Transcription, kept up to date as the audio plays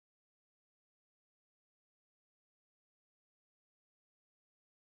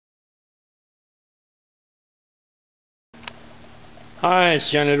Hi, it's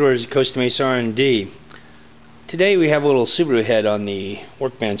John Edwards, Costa Mesa R&D. Today we have a little Subaru head on the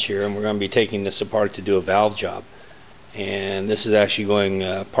workbench here, and we're going to be taking this apart to do a valve job. And this is actually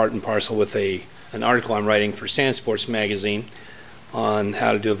going part and parcel with an article I'm writing for Sand Sports magazine on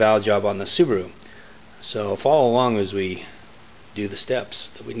how to do a valve job on the Subaru. So follow along as we do the steps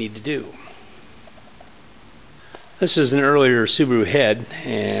that we need to do. This is an earlier Subaru head,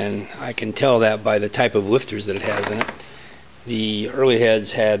 and I can tell that by the type of lifters that it has in it. The early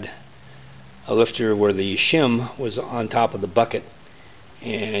heads had a lifter where the shim was on top of the bucket,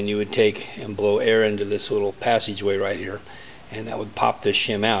 and you would take and blow air into this little passageway right here, and that would pop this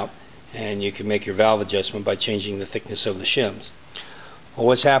shim out, and you can make your valve adjustment by changing the thickness of the shims. Well,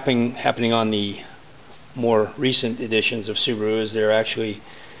 what's happening on the more recent editions of Subaru is they're actually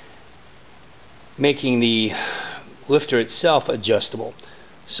making the lifter itself adjustable.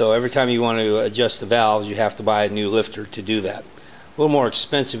 So every time you want to adjust the valves, you have to buy a new lifter to do that. A little more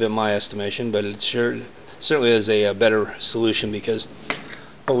expensive in my estimation, but it certainly is a better solution, because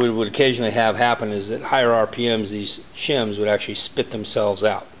what we would occasionally have happen is at higher RPMs these shims would actually spit themselves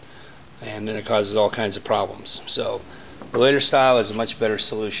out, and then it causes all kinds of problems. So the later style is a much better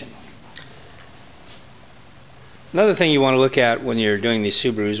solution. Another thing you want to look at when you're doing these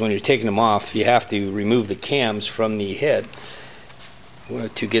Subarus, when you're taking them off, you have to remove the cams from the head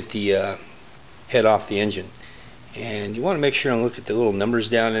to get the head off the engine. And you want to make sure and look at the little numbers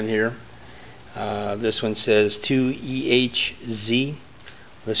down in here. This one says 2EHZ.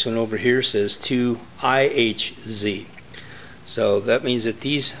 This one over here says 2IHZ. So that means that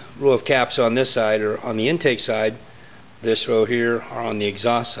these row of caps on this side are on the intake side. This row here are on the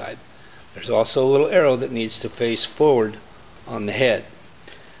exhaust side. There's also a little arrow that needs to face forward on the head.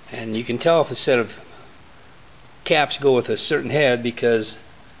 And you can tell if a set of caps go with a certain head because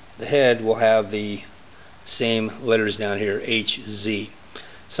the head will have the same letters down here, HZ.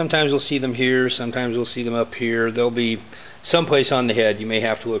 Sometimes we'll see them here, sometimes we'll see them up here. They'll be someplace on the head. You may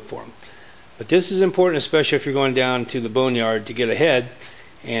have to look for them. But this is important, especially if you're going down to the boneyard to get a head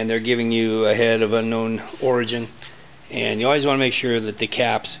and they're giving you a head of unknown origin. And you always want to make sure that the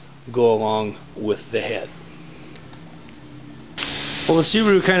caps go along with the head. Well, the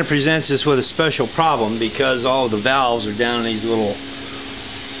Subaru kind of presents us with a special problem because all of the valves are down in these little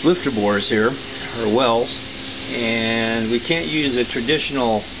lifter bores here, or wells, and we can't use a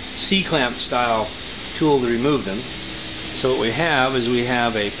traditional C-clamp style tool to remove them. So what we have is we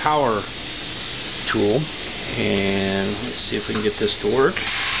have a power tool, and let's see if we can get this to work.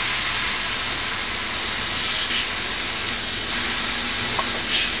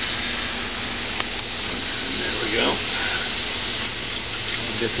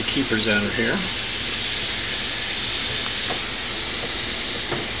 Get the keepers out of here.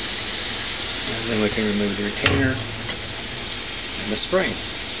 And then we can remove the retainer and the spring.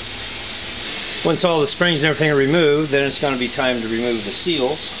 Once all the springs and everything are removed, then it's going to be time to remove the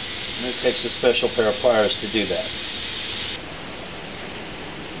seals. And it takes a special pair of pliers to do that.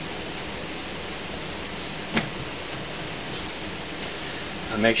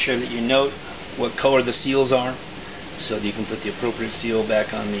 Now make sure that you note what color the seals are, so that you can put the appropriate seal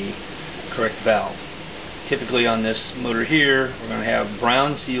back on the correct valve. Typically on this motor here, we're going to have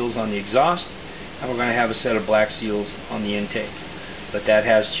brown seals on the exhaust, and we're going to have a set of black seals on the intake. But that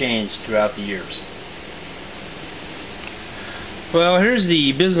has changed throughout the years. Well, here's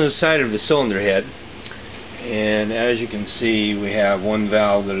the business side of the cylinder head, and as you can see, we have one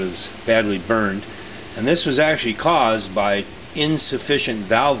valve that is badly burned, and this was actually caused by insufficient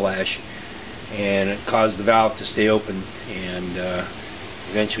valve lash, and it caused the valve to stay open, and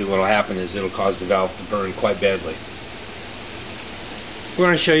eventually what will happen is it will cause the valve to burn quite badly. We're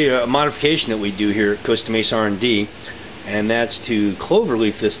going to show you a modification that we do here at Costa Mesa R&D, and that's to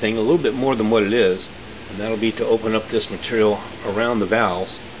cloverleaf this thing a little bit more than what it is, and that'll be to open up this material around the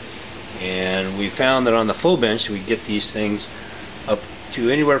valves. And we found that on the flow bench we get these things up to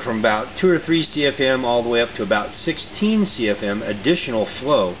anywhere from about 2 or 3 CFM all the way up to about 16 CFM additional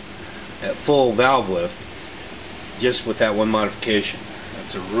flow at full valve lift, just with that one modification.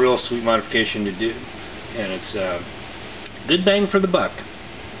 That's a real sweet modification to do, and it's a good bang for the buck.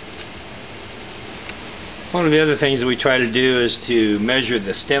 One of the other things that we try to do is to measure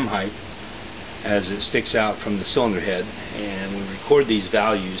the stem height as it sticks out from the cylinder head, and we record these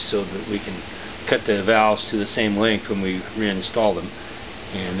values so that we can cut the valves to the same length when we reinstall them,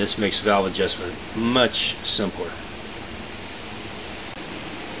 and this makes valve adjustment much simpler.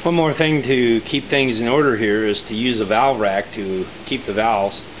 One more thing to keep things in order here is to use a valve rack to keep the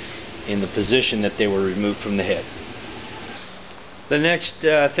valves in the position that they were removed from the head. The next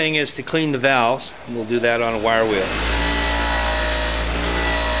thing is to clean the valves. We'll do that on a wire wheel.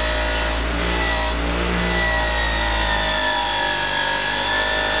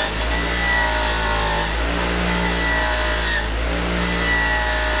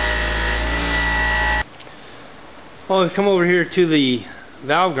 Well, we've come over here to the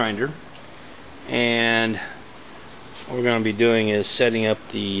valve grinder, and what we're going to be doing is setting up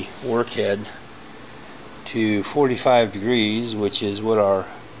the workhead to 45 degrees, which is what our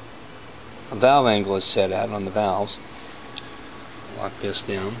valve angle is set at on the valves. Lock this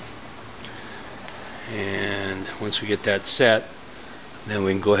down, and once we get that set, then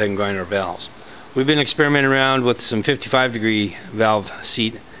we can go ahead and grind our valves. We've been experimenting around with some 55-degree valve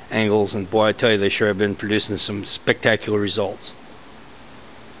seat angles, and boy, I tell you, they sure have been producing some spectacular results.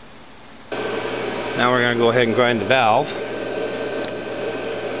 Now we're going to go ahead and grind the valve.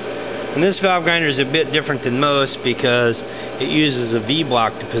 And this valve grinder is a bit different than most because it uses a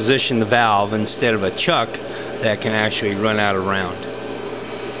V-block to position the valve instead of a chuck that can actually run out around.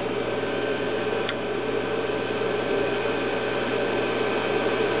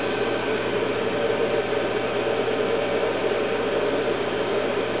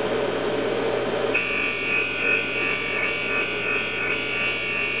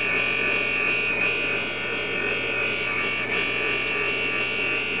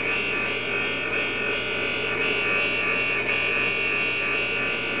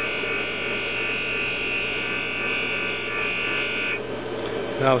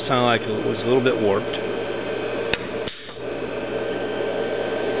 The valve sounded like it was a little bit warped.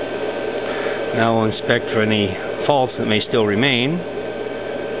 Now we'll inspect for any faults that may still remain,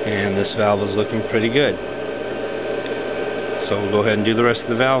 and this valve is looking pretty good. So we'll go ahead and do the rest of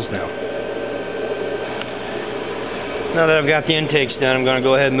the valves now. Now that I've got the intakes done, I'm going to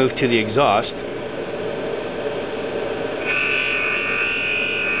go ahead and move to the exhaust.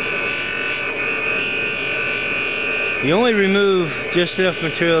 You only remove just enough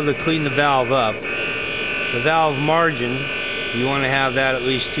material to clean the valve up. The valve margin, you want to have that at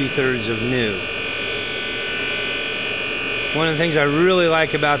least 2/3 of new. One of the things I really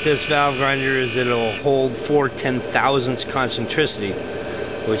like about this valve grinder is that it'll hold 4/10,000ths concentricity,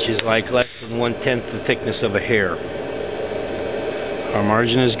 which is like less than 1/10 the thickness of a hair. Our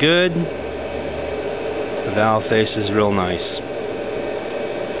margin is good. The valve face is real nice.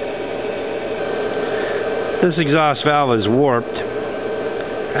 This exhaust valve is warped,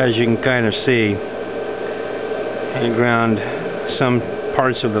 as you can kind of see. It ground some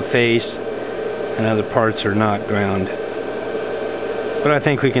parts of the face, and other parts are not ground. But I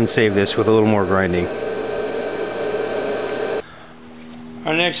think we can save this with a little more grinding.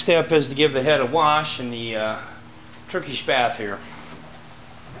 Our next step is to give the head a wash in the Turkish bath here.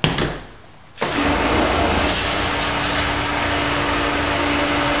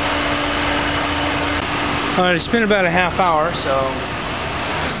 Alright, it's been about a half hour, so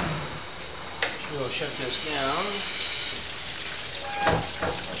we'll shut this down.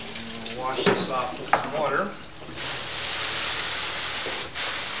 We'll wash this off with some water.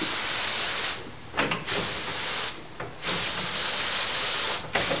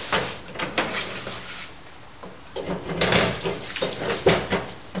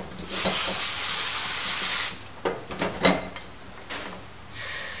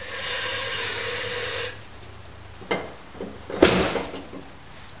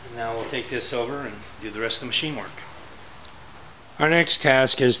 Now we'll take this over and do the rest of the machine work. Our next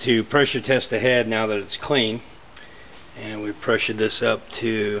task is to pressure test the head now that it's clean. And we pressured this up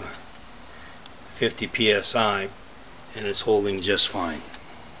to 50 psi, and it's holding just fine.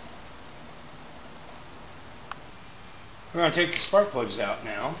 We're going to take the spark plugs out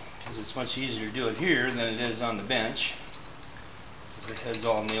now, because it's much easier to do it here than it is on the bench. The head's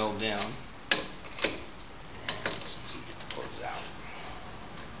all nailed down. And let's get the plugs out.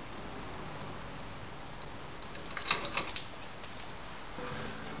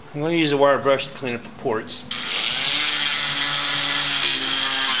 I'm going to use a wire brush to clean up the ports.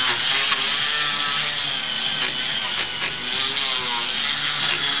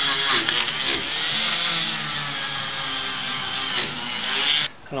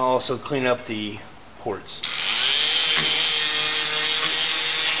 And I'll also clean up the ports.